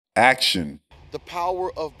Action. The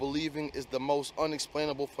power of believing is the most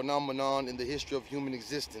unexplainable phenomenon in the history of human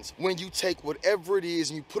existence. When you take whatever it is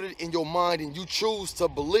and you put it in your mind and you choose to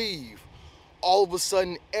believe, all of a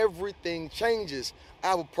sudden everything changes. I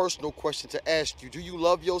have a personal question to ask you. Do you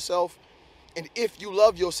love yourself? And if you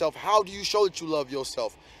love yourself, how do you show that you love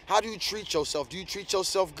yourself? How do you treat yourself? Do you treat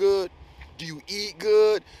yourself good? Do you eat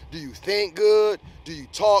good? Do you think good? Do you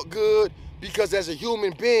talk good? Because as a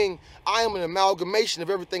human being, I am an amalgamation of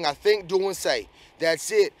everything I think, do, and say. That's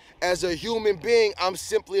it. As a human being, I'm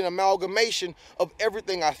simply an amalgamation of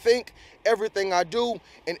everything I think, everything I do,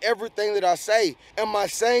 and everything that I say. Am I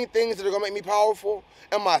saying things that are going to make me powerful?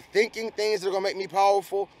 Am I thinking things that are going to make me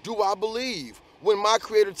powerful? Do I believe? When my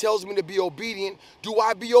Creator tells me to be obedient, do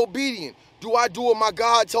I be obedient? Do I do what my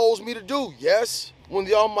God tells me to do? Yes. When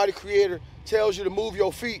the Almighty Creator tells you to move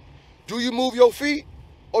your feet, do you move your feet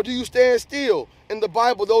or do you stand still? In the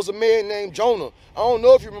Bible, there was a man named Jonah. I don't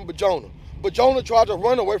know if you remember Jonah, but Jonah tried to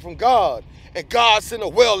run away from God, and God sent a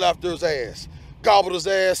whale after his ass, gobbled his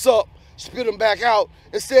ass up, spit him back out,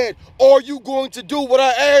 and said, are you going to do what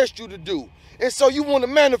I asked you to do? And so you want to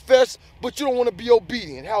manifest, but you don't want to be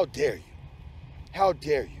obedient. How dare you? How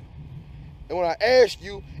dare you? And when I ask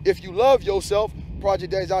you if you love yourself,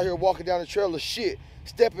 Project Daddy's out here walking down the trail of shit,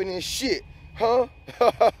 stepping in shit, huh?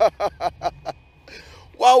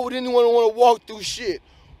 Why would anyone want to walk through shit?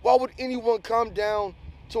 Why would anyone come down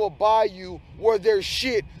to a bayou where there's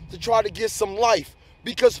shit to try to get some life?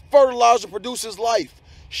 Because fertilizer produces life.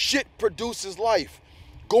 Shit produces life.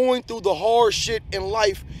 Going through the hard shit in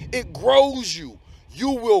life, it grows you.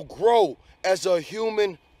 You will grow as a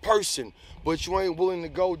human person, but you ain't willing to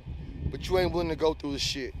go through the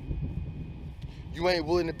shit. You ain't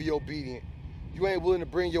willing to be obedient. You ain't willing to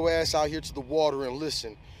bring your ass out here to the water and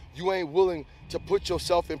listen. You ain't willing to put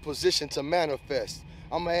yourself in position to manifest.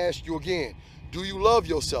 I'm gonna ask you again, do you love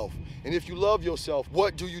yourself? And if you love yourself,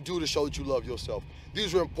 what do you do to show that you love yourself?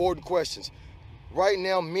 These are important questions. Right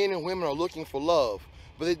now, men and women are looking for love,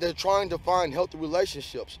 but they're trying to find healthy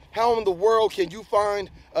relationships. How in the world can you find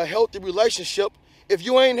a healthy relationship if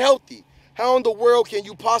you ain't healthy? How in the world can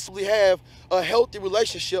you possibly have a healthy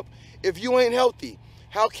relationship if you ain't healthy?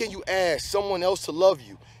 How can you ask someone else to love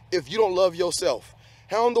you if you don't love yourself?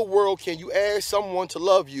 How in the world can you ask someone to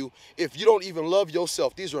love you if you don't even love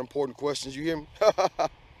yourself? These are important questions, you hear me?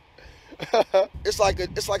 It's like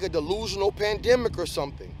a delusional pandemic or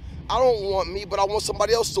something. I don't want me, but I want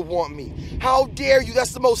somebody else to want me. How dare you?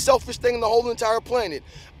 That's the most selfish thing in the whole entire planet.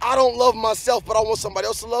 I don't love myself, but I want somebody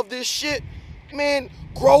else to love this shit. Man,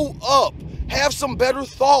 grow up. Have some better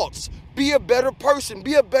thoughts. Be a better person.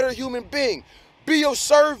 Be a better human being. Be of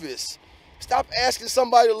service. Stop asking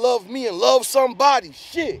somebody to love me and love somebody.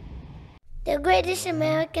 Shit. The greatest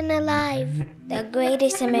American alive. The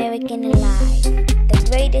greatest American alive. The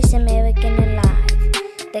greatest American alive.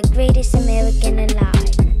 The greatest American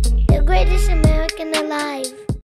alive. The greatest American alive.